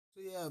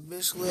Yeah,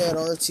 basically at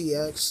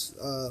RTX,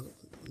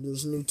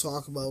 there's new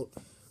talk about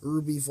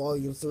Rwby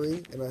Volume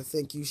 3, and I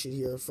think you should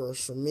hear it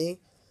first from me.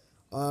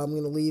 I'm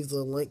going to leave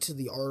the link to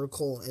the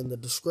article in the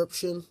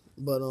description,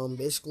 but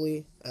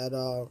basically at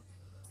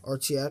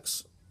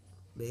RTX,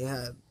 they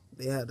had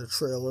they had a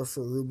trailer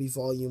for Rwby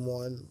Volume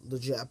 1, the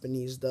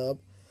Japanese dub.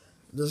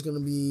 There's going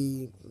to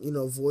be,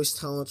 voice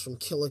talents from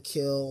Kill la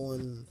Kill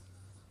and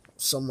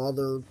some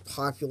other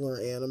popular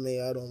anime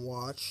I don't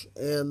watch.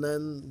 And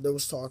then there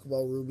was talk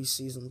about Rwby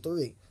Season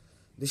 3.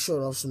 They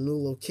showed off some new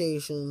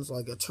locations,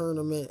 like a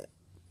tournament,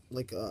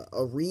 like a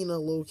arena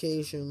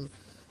location.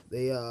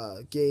 They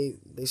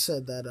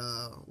said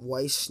that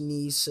Weiss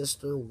Snee's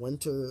sister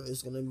Winter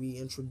is gonna be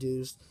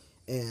introduced,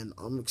 and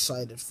I'm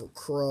excited for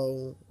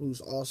Crow, who's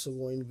also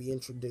going to be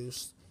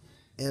introduced.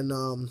 And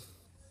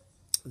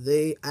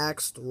they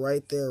asked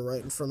right there,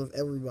 right in front of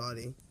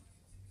everybody,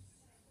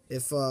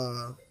 if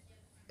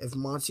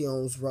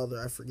Montion's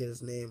brother, I forget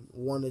his name,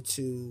 wanted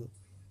to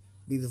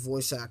be the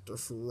voice actor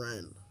for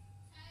Ren.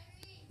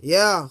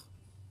 Yeah.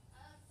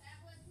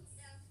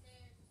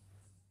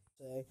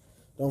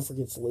 Don't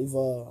forget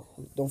to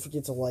don't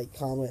forget to like,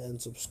 comment,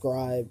 and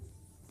subscribe,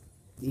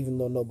 even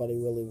though nobody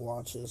really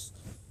watches.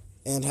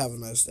 And have a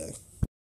nice day.